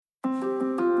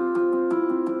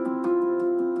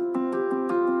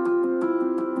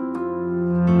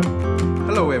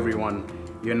everyone.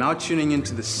 You're now tuning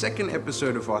into the second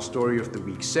episode of our Story of the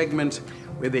Week segment,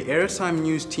 where the Airtime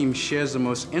News team shares the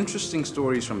most interesting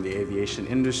stories from the aviation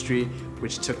industry,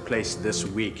 which took place this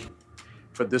week.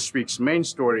 For this week's main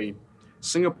story,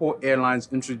 Singapore Airlines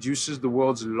introduces the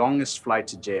world's longest flight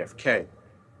to JFK.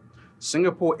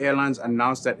 Singapore Airlines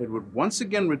announced that it would once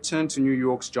again return to New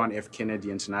York's John F.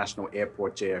 Kennedy International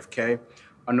Airport, JFK,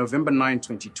 on November 9,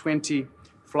 2020,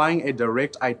 flying a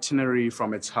direct itinerary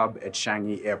from its hub at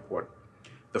Changi Airport.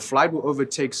 The flight will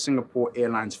overtake Singapore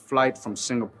Airlines' flight from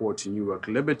Singapore to Newark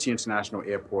Liberty International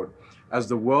Airport as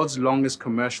the world's longest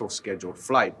commercial scheduled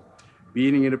flight,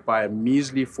 beating it by a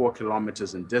measly 4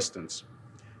 kilometers in distance.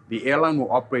 The airline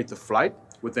will operate the flight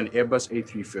with an Airbus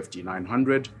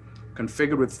A350-900,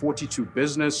 configured with 42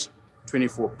 business,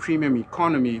 24 premium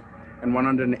economy, and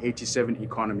 187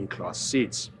 economy class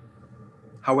seats.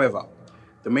 However,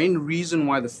 the main reason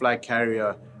why the flag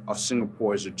carrier of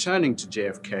Singapore is returning to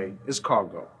JFK is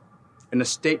cargo. In a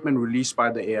statement released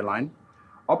by the airline,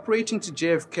 operating to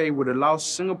JFK would allow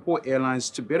Singapore Airlines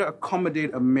to better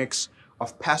accommodate a mix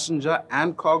of passenger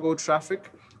and cargo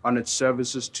traffic on its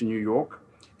services to New York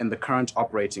in the current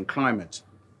operating climate.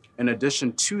 In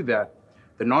addition to that,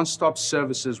 the non-stop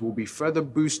services will be further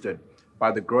boosted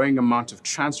by the growing amount of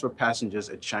transfer passengers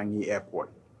at Changi Airport.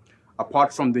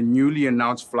 Apart from the newly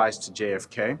announced flights to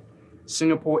JFK,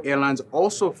 Singapore Airlines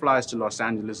also flies to Los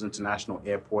Angeles International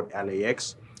Airport,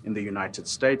 LAX, in the United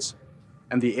States,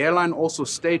 and the airline also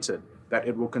stated that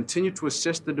it will continue to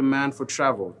assess the demand for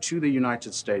travel to the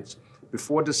United States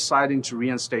before deciding to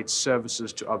reinstate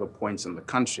services to other points in the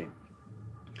country.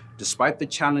 Despite the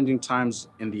challenging times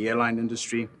in the airline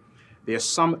industry, there are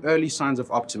some early signs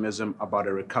of optimism about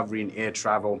a recovery in air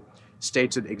travel,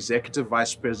 stated Executive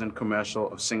Vice President Commercial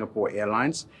of Singapore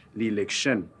Airlines, Lee Lik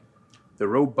Shin. The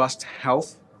robust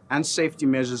health and safety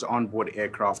measures on board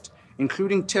aircraft,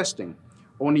 including testing,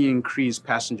 only increase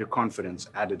passenger confidence,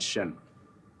 added Shin.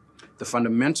 The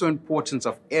fundamental importance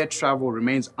of air travel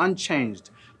remains unchanged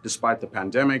despite the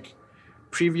pandemic.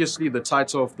 Previously, the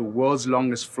title of the world's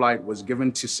longest flight was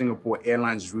given to Singapore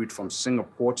Airlines' route from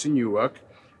Singapore to Newark,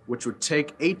 which would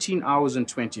take 18 hours and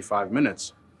 25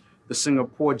 minutes. The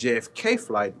Singapore JFK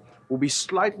flight will be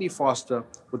slightly faster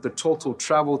with the total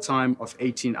travel time of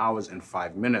 18 hours and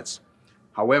 5 minutes.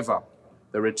 However,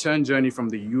 the return journey from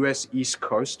the US East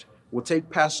Coast will take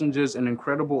passengers an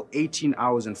incredible 18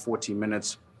 hours and 40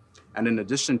 minutes. And in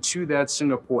addition to that,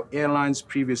 Singapore Airlines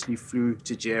previously flew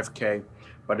to JFK,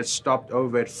 but it stopped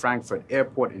over at Frankfurt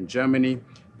Airport in Germany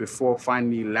before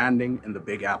finally landing in the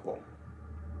Big Apple.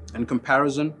 In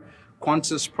comparison,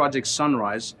 Qantas Project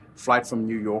Sunrise, flight from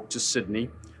New York to Sydney,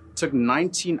 took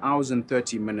 19 hours and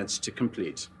 30 minutes to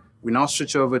complete. We now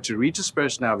switch over to Rytis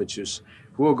Beresnavicius,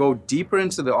 who will go deeper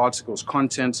into the article's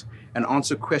content and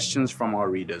answer questions from our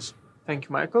readers. Thank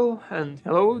you, Michael, and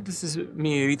hello, this is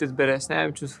me, Rytis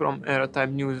Beresnavicius from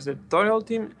Airtime News editorial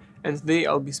team, and today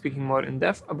I'll be speaking more in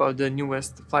depth about the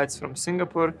newest flights from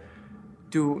Singapore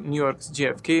to New York's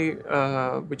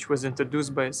JFK, which was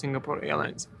introduced by Singapore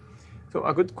Airlines. So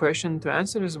a good question to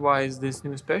answer is, why is this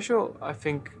news special? I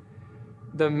think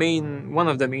one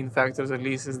of the main factors, at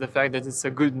least, is the fact that it's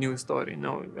a good news story.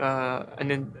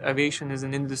 Aviation is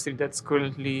an industry that's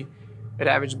currently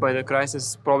ravaged by the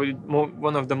crisis, probably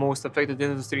one of the most affected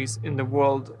industries in the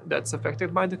world that's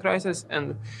affected by the crisis.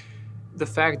 And the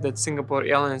fact that Singapore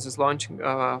Airlines is launching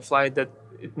a flight that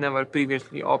it never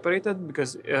previously operated,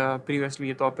 because previously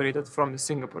it operated from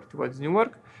Singapore towards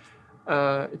Newark,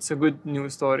 it's a good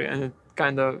news story, and it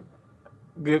kind of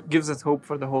gives us hope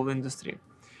for the whole industry.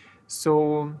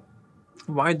 So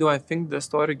why do I think the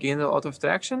story gained a lot of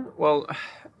traction? Well,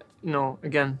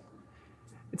 again,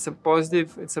 it's a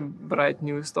positive, it's a bright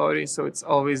news story, so it's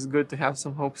always good to have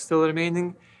some hope still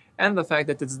remaining. And the fact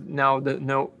that it's now the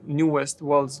newest,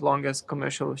 world's longest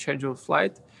commercial scheduled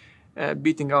flight,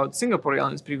 beating out Singapore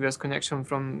Airlines' previous connection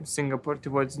from Singapore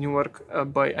towards Newark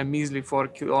by a measly 4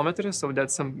 kilometers. So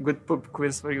that's some good pub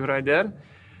quiz for you right there.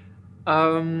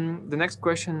 The next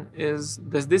question is,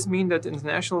 does this mean that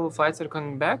international flights are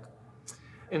coming back?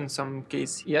 In some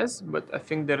case, yes, but I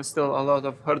think there are still a lot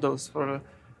of hurdles for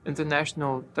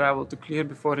international travel to clear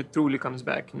before it truly comes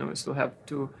back. You still have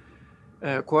to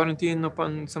quarantine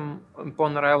upon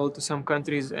arrival to some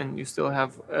countries, and you still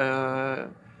have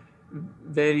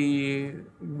very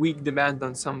weak demand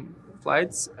on some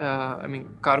flights.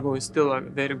 Cargo is still a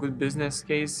very good business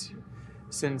case,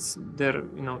 since there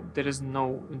is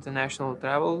no international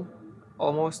travel,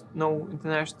 almost no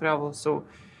international travel. So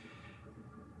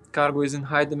cargo is in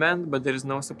high demand, but there is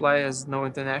no supply as no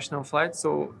international flights.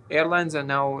 So airlines are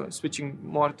now switching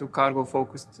more to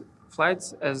cargo-focused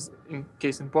flights, as in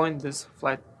case in point, this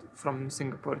flight from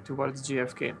Singapore towards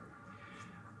JFK.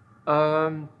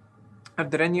 Are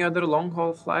there any other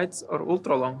long-haul flights or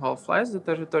ultra-long-haul flights that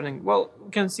are returning? Well, we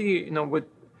can see, with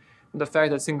the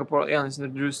fact that Singapore Airlines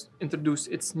introduced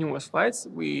its newest flights,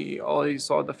 we already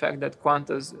saw the fact that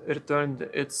Qantas returned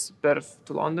its Perth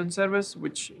to London service,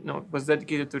 which was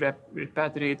dedicated to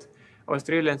repatriate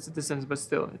Australian citizens, but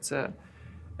still, it's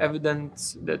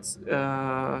evident that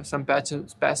some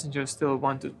passengers still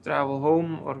want to travel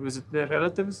home or visit their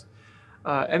relatives.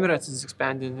 Emirates is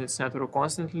expanding its network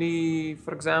constantly.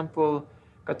 For example,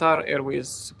 Qatar Airways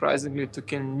surprisingly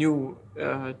took in new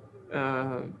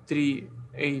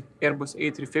Airbus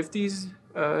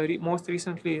A350s most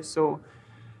recently. So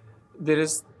there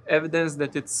is evidence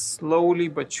that it's slowly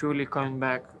but surely coming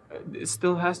back. It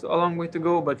still has a long way to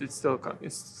go, but it's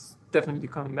definitely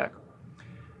coming back.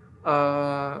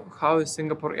 How is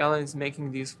Singapore Airlines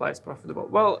making these flights profitable?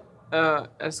 Well,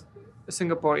 as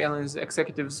Singapore Airlines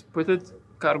executives put it,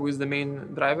 cargo is the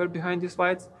main driver behind these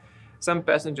flights. Some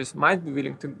passengers might be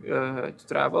willing to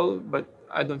travel, but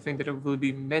I don't think there will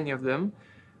be many of them.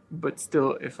 But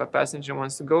still, if a passenger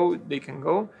wants to go, they can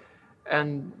go.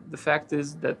 And the fact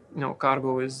is that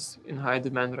cargo is in high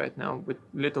demand right now with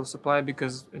little supply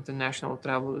because international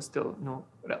travel is still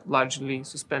largely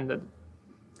suspended.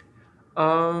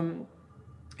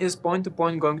 Is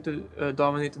point-to-point going to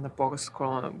dominate in the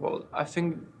post-corona world? I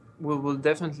think we will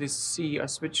definitely see a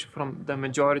switch from the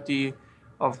majority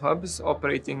of hubs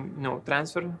operating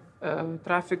transfer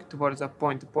traffic towards a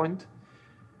point-to-point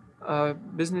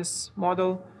business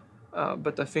model.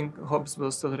 But I think hubs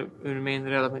will still remain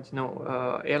relevant.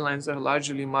 Airlines are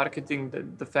largely marketing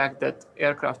the fact that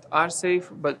aircraft are safe,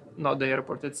 but not the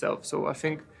airport itself. So I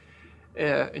think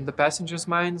in the passengers'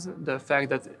 minds, the fact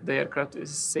that the aircraft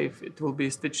is safe, it will be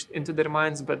stitched into their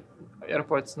minds, but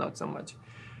airports not so much.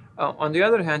 On the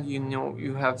other hand,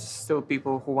 you have still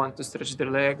people who want to stretch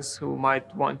their legs, who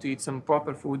might want to eat some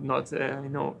proper food, not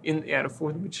in-air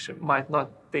food, which might not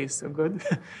taste so good,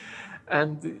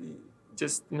 and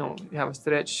just have a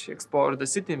stretch, explore the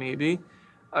city maybe.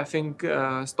 I think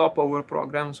stopover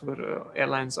programs where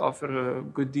airlines offer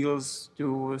good deals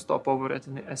to stop over at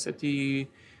an SAT,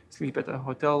 sleep at a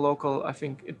hotel local. I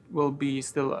think it will be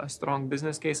still a strong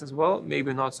business case as well.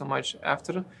 Maybe not so much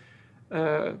after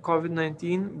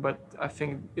COVID-19, but I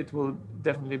think it will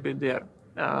definitely be there.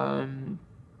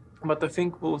 But I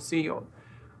think we'll see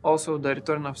also the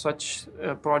return of such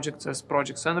projects as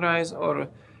Project Sunrise or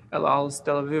El Al's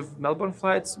Tel Aviv Melbourne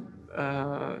flights,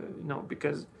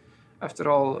 because after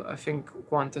all, I think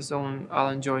Qantas' own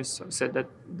Alan Joyce said that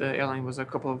the airline was a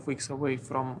couple of weeks away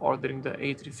from ordering the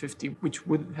A350, which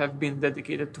would have been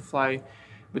dedicated to fly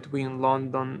between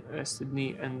London,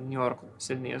 Sydney, and New York,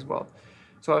 Sydney as well.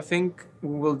 So I think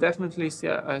we will definitely see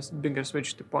a bigger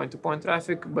switch to point-to-point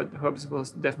traffic, but hubs will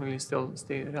definitely still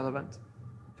stay relevant.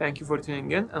 Thank you for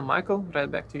tuning in, and Michael, right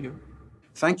back to you.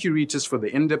 Thank you, Ritas, for the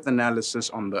in-depth analysis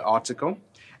on the article.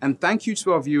 And thank you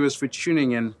to our viewers for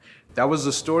tuning in. That was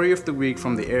the story of the week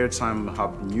from the Airtime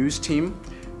Hub news team.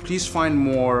 Please find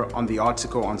more on the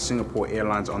article on Singapore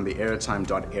Airlines on the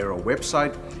airtime.aero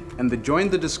website and join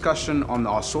the discussion on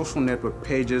our social network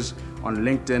pages on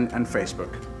LinkedIn and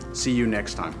Facebook. See you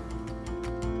next time.